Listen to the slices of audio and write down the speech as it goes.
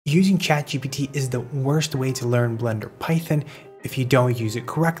Using ChatGPT is the worst way to learn Blender Python if you don't use it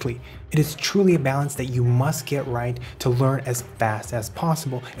correctly. It is truly a balance that you must get right to learn as fast as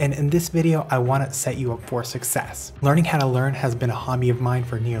possible, and in this video I want to set you up for success. Learning how to learn has been a hobby of mine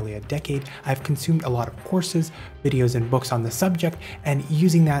for nearly a decade. I've consumed a lot of courses, videos, and books on the subject, and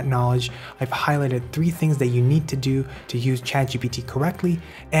using that knowledge, I've highlighted 3 things that you need to do to use ChatGPT correctly,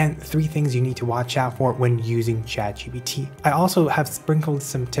 and 3 things you need to watch out for when using ChatGPT. I also have sprinkled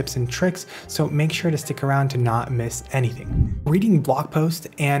some tips and tricks, so make sure to stick around to not miss anything. Reading blog posts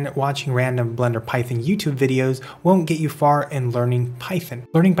and watching random Blender Python YouTube videos won't get you far in learning Python.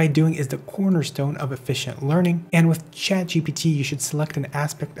 Learning by doing is the cornerstone of efficient learning, and with ChatGPT you should select an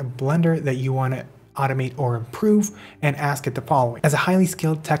aspect of Blender that you want to automate or improve and ask it the following. As a highly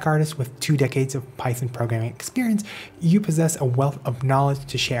skilled tech artist with 2 decades of Python programming experience, you possess a wealth of knowledge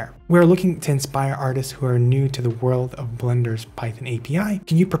to share. We're looking to inspire artists who are new to the world of Blender's Python API.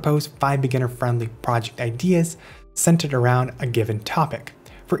 Can you propose 5 beginner-friendly project ideas centered around a given topic?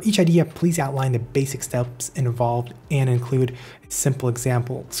 For each idea, please outline the basic steps involved and include a simple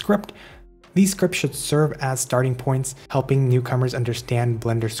example script. These scripts should serve as starting points, helping newcomers understand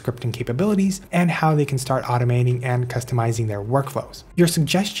Blender's scripting capabilities and how they can start automating and customizing their workflows. Your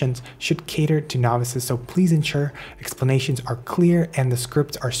suggestions should cater to novices, so please ensure explanations are clear and the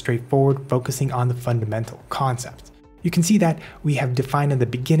scripts are straightforward, focusing on the fundamental concepts. You can see that we have defined in the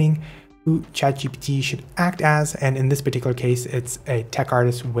beginning who ChatGPT should act as, and in this particular case, it's a tech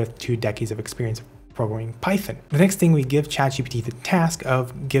artist with 2 decades of experience programming Python. The next thing, we give ChatGPT the task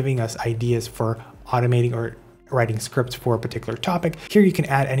of giving us ideas for automating or writing scripts for a particular topic. Here you can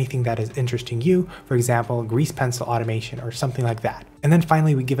add anything that is interesting you, for example, grease pencil automation or something like that. And then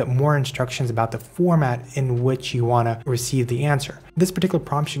finally, we give it more instructions about the format in which you want to receive the answer. This particular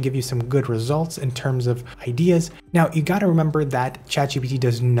prompt should give you some good results in terms of ideas. Now, you got to remember that ChatGPT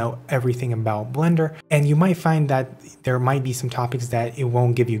doesn't know everything about Blender, and you might find that there might be some topics that it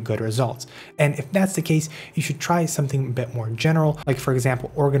won't give you good results. And if that's the case, you should try something a bit more general, like for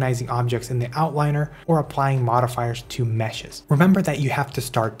example, organizing objects in the outliner or applying modifiers to meshes. Remember that you have to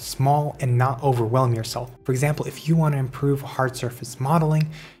start small and not overwhelm yourself. For example, if you want to improve hard surface modeling,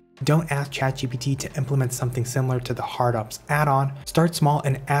 don't ask ChatGPT to implement something similar to the HardOps add-on. Start small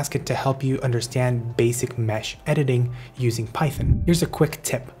and ask it to help you understand basic mesh editing using Python. Here's a quick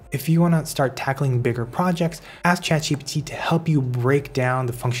tip. If you want to start tackling bigger projects, ask ChatGPT to help you break down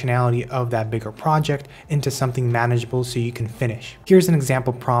the functionality of that bigger project into something manageable so you can finish. Here's an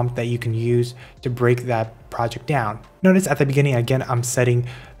example prompt that you can use to break that project down. Notice at the beginning, again, I'm setting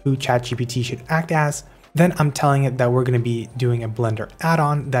who ChatGPT should act as. Then I'm telling it that we're going to be doing a Blender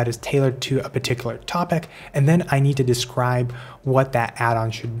add-on that is tailored to a particular topic, and then I need to describe what that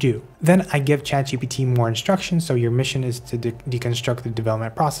add-on should do. Then I give ChatGPT more instructions, so your mission is to deconstruct the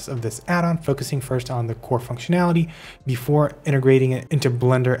development process of this add-on, focusing first on the core functionality before integrating it into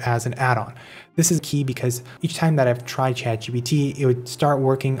Blender as an add-on. This is key because each time that I've tried ChatGPT, it would start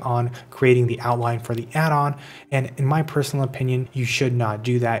working on creating the outline for the add-on, and in my personal opinion, you should not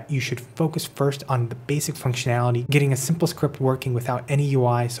do that. You should focus first on the basic functionality, getting a simple script working without any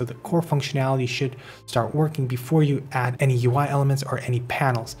UI, so the core functionality should start working before you add any UI elements or any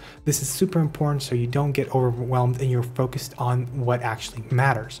panels. This is super important so you don't get overwhelmed and you're focused on what actually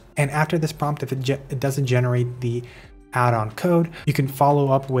matters. And after this prompt, if it doesn't generate the add-on code, you can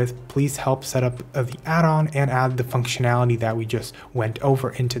follow up with please help set up the add-on and add the functionality that we just went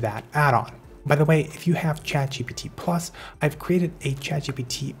over into that add-on. By the way, if you have ChatGPT Plus, I've created a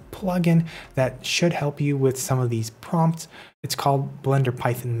ChatGPT plugin that should help you with some of these prompts. It's called Blender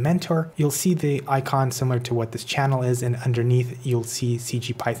Python Mentor. You'll see the icon similar to what this channel is, and underneath you'll see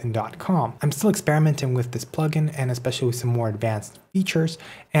cgpython.com. I'm still experimenting with this plugin and especially with some more advanced features,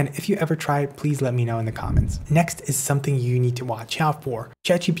 and if you ever try it, please let me know in the comments. Next is something you need to watch out for.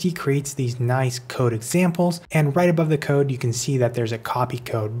 ChatGPT creates these nice code examples, and right above the code you can see that there's a copy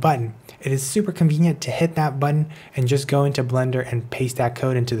code button. It is super convenient to hit that button and just go into Blender and paste that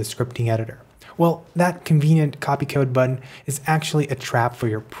code into the scripting editor. Well, that convenient copy code button is actually a trap for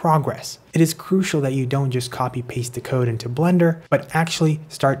your progress. It is crucial that you don't just copy paste the code into Blender, but actually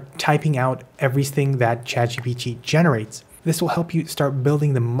start typing out everything that ChatGPT generates. This will help you start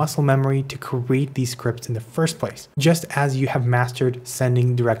building the muscle memory to create these scripts in the first place. Just as you have mastered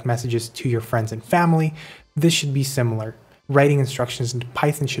sending direct messages to your friends and family, this should be similar. Writing instructions into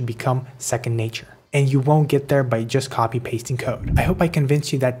Python should become second nature. And you won't get there by just copy pasting code. I hope I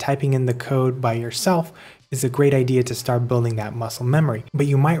convinced you that typing in the code by yourself is a great idea to start building that muscle memory. But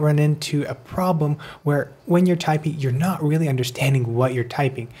you might run into a problem where when you're typing, you're not really understanding what you're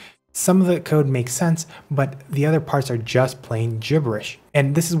typing. Some of the code makes sense, but the other parts are just plain gibberish.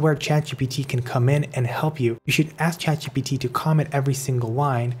 And this is where ChatGPT can come in and help you. You should ask ChatGPT to comment every single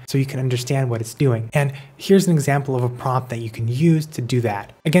line so you can understand what it's doing. And here's an example of a prompt that you can use to do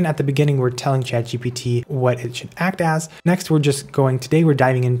that. Again, at the beginning, we're telling ChatGPT what it should act as. Next, today we're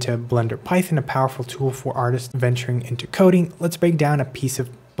diving into Blender Python, a powerful tool for artists venturing into coding. Let's break down a piece of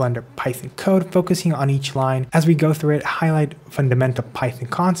Blender Python code, focusing on each line. As we go through it, highlight fundamental Python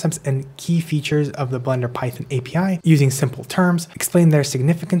concepts and key features of the Blender Python API using simple terms, explain their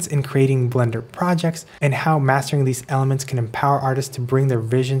significance in creating Blender projects, and how mastering these elements can empower artists to bring their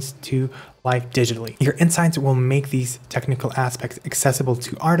visions to life digitally. Your insights will make these technical aspects accessible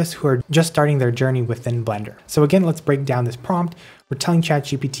to artists who are just starting their journey within Blender. So again, let's break down this prompt. We're telling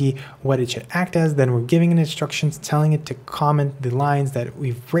ChatGPT what it should act as, then we're giving it instructions, telling it to comment the lines that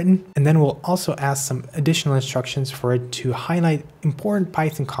we've written, and then we'll also ask some additional instructions for it to highlight important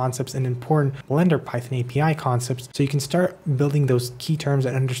Python concepts and important Blender Python API concepts so you can start building those key terms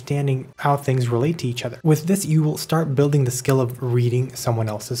and understanding how things relate to each other. With this, you will start building the skill of reading someone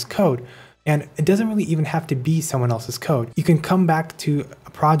else's code. And it doesn't really even have to be someone else's code. You can come back to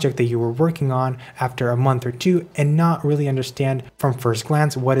a project that you were working on after a month or two and not really understand from first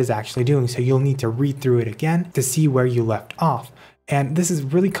glance what it's actually doing. So you'll need to read through it again to see where you left off. And this is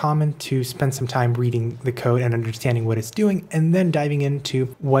really common to spend some time reading the code and understanding what it's doing, and then diving into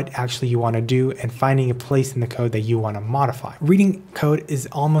what actually you want to do and finding a place in the code that you want to modify. Reading code is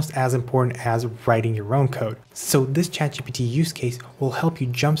almost as important as writing your own code. So this ChatGPT use case will help you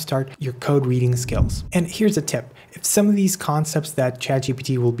jumpstart your code reading skills. And here's a tip. If some of these concepts that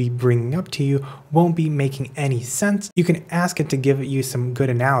ChatGPT will be bringing up to you won't be making any sense, you can ask it to give you some good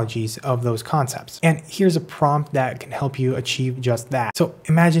analogies of those concepts. And here's a prompt that can help you achieve just that. So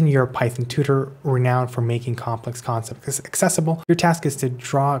imagine you're a Python tutor renowned for making complex concepts accessible. Your task is to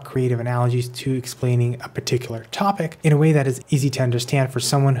draw creative analogies to explaining a particular topic in a way that is easy to understand for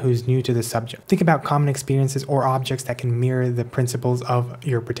someone who's new to the subject. Think about common experiences or objects that can mirror the principles of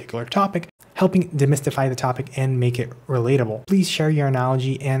your particular topic, helping demystify the topic and make it relatable. Please share your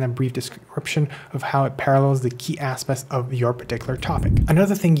analogy and a brief description of how it parallels the key aspects of your particular topic.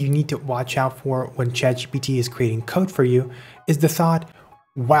 Another thing you need to watch out for when ChatGPT is creating code for you is the thought,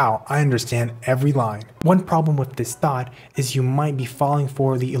 wow, I understand every line. One problem with this thought is you might be falling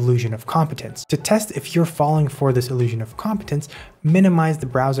for the illusion of competence. To test if you're falling for this illusion of competence, minimize the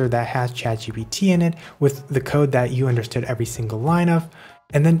browser that has ChatGPT in it with the code that you understood every single line of,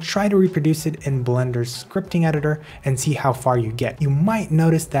 and then try to reproduce it in Blender's scripting editor and see how far you get. You might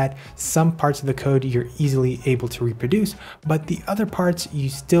notice that some parts of the code you're easily able to reproduce, but the other parts you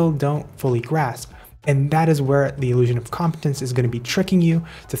still don't fully grasp. And that is where the illusion of competence is going to be tricking you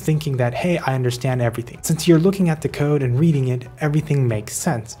to thinking that, hey, I understand everything. Since you're looking at the code and reading it, everything makes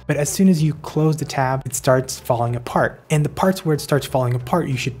sense. But as soon as you close the tab, it starts falling apart. And the parts where it starts falling apart,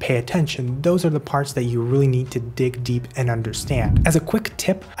 you should pay attention. Those are the parts that you really need to dig deep and understand. As a quick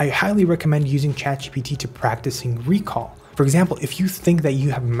tip, I highly recommend using ChatGPT to practicing recall. For example, if you think that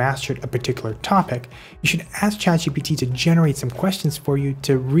you have mastered a particular topic, you should ask ChatGPT to generate some questions for you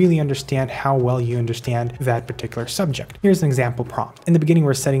to really understand how well you understand that particular subject. Here's an example prompt. In the beginning,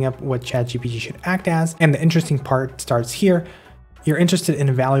 we're setting up what ChatGPT should act as, and the interesting part starts here. You're interested in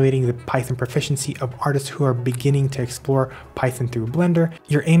evaluating the Python proficiency of artists who are beginning to explore Python through Blender.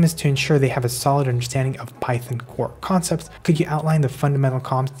 Your aim is to ensure they have a solid understanding of Python core concepts. Could you outline the fundamental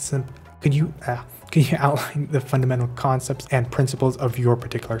concepts? Could you outline the fundamental concepts and principles of your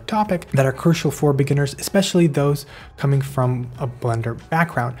particular topic that are crucial for beginners, especially those coming from a Blender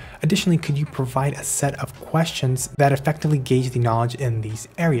background? Additionally, could you provide a set of questions that effectively gauge the knowledge in these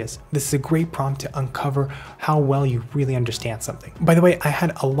areas? This is a great prompt to uncover how well you really understand something. By the way, I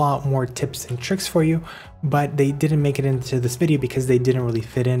had a lot more tips and tricks for you, but they didn't make it into this video because they didn't really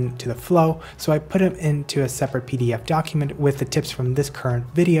fit into the flow. So I put them into a separate PDF document with the tips from this current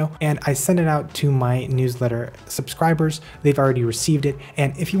video, and I sent it out to my newsletter subscribers. They've already received it.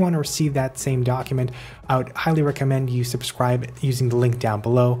 And if you want to receive that same document, I would highly recommend you subscribe using the link down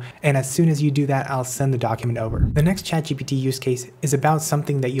below. And as soon as you do that, I'll send the document over. The next ChatGPT use case is about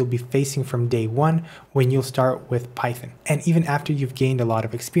something that you'll be facing from day one when you'll start with Python. And even after you've gained a lot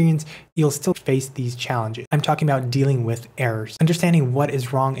of experience, you'll still face these challenges. I'm talking about dealing with errors. Understanding what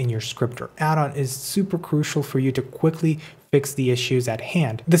is wrong in your script or add-on is super crucial for you to quickly fix the issues at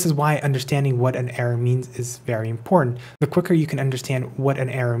hand. This is why understanding what an error means is very important. The quicker you can understand what an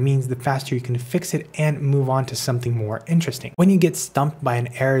error means, the faster you can fix it and move on to something more interesting. When you get stumped by an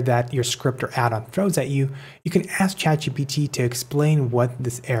error that your script or add-on throws at you, you can ask ChatGPT to explain what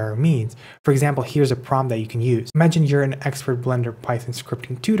this error means. For example, here's a prompt that you can use. Imagine you're an expert Blender Python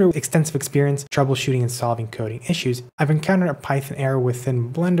scripting tutor with extensive experience troubleshooting and solving coding issues. I've encountered a Python error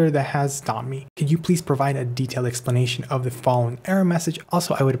within Blender that has stopped me. Could you please provide a detailed explanation of the following error message?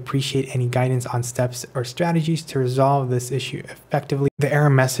 Also, I would appreciate any guidance on steps or strategies to resolve this issue effectively. The error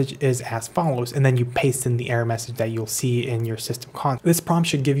message is as follows, and then you paste in the error message that you'll see in your system console. This prompt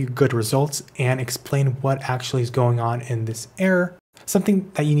should give you good results and explain what actually is going on in this error. Something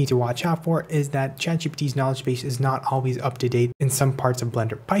that you need to watch out for is that ChatGPT's knowledge base is not always up to date in some parts of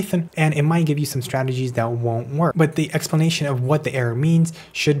Blender Python, and it might give you some strategies that won't work, but the explanation of what the error means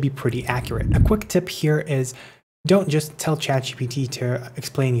should be pretty accurate. A quick tip here is don't just tell ChatGPT to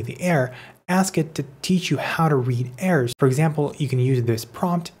explain you the error. Ask it to teach you how to read errors. For example, you can use this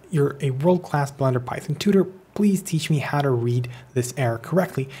prompt: "You're a world-class Blender Python tutor. Please teach me how to read this error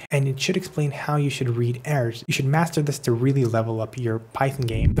correctly," and it should explain how you should read errors. You should master this to really level up your Python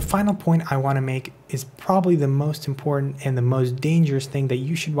game. The final point I want to make is probably the most important and the most dangerous thing that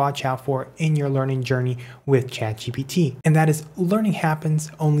you should watch out for in your learning journey with ChatGPT, and that is learning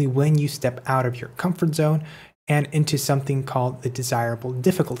happens only when you step out of your comfort zone and into something called the desirable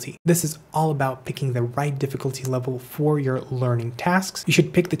difficulty. This is all about picking the right difficulty level for your learning tasks. You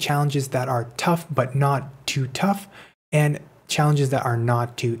should pick the challenges that are tough but not too tough, and challenges that are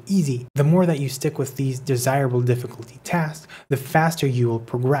not too easy. The more that you stick with these desirable difficulty tasks, the faster you will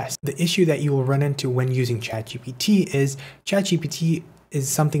progress. The issue that you will run into when using ChatGPT is ChatGPT is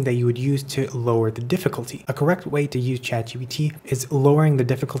something that you would use to lower the difficulty. A correct way to use ChatGPT is lowering the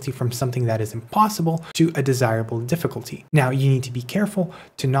difficulty from something that is impossible to a desirable difficulty. Now, you need to be careful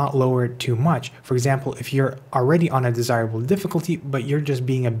to not lower it too much. For example, if you're already on a desirable difficulty, but you're just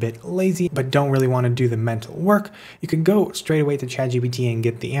being a bit lazy, but don't really want to do the mental work, you could go straight away to ChatGPT and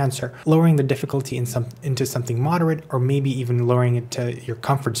get the answer, lowering the difficulty into something moderate, or maybe even lowering it to your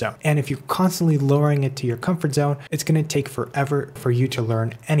comfort zone. And if you're constantly lowering it to your comfort zone, it's going to take forever for you to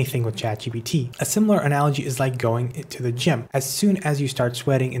learn anything with ChatGPT. A similar analogy is like going to the gym. As soon as you start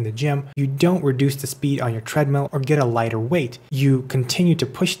sweating in the gym, you don't reduce the speed on your treadmill or get a lighter weight. You continue to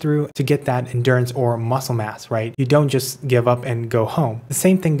push through to get that endurance or muscle mass, right? You don't just give up and go home. The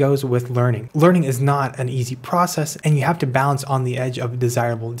same thing goes with learning. Learning is not an easy process, and you have to balance on the edge of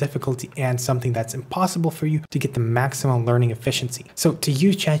desirable difficulty and something that's impossible for you to get the maximum learning efficiency. So to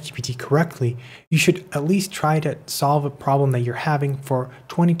use ChatGPT correctly, you should at least try to solve a problem that you're having for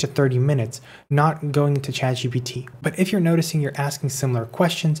 20 to 30 minutes, not going to ChatGPT. But if you're noticing you're asking similar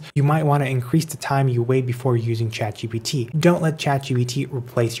questions, you might want to increase the time you wait before using ChatGPT. Don't let ChatGPT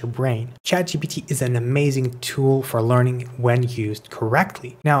replace your brain. ChatGPT is an amazing tool for learning when used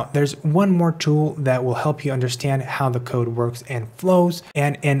correctly. Now, there's one more tool that will help you understand how the code works and flows,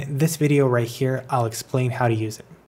 and in this video right here, I'll explain how to use it.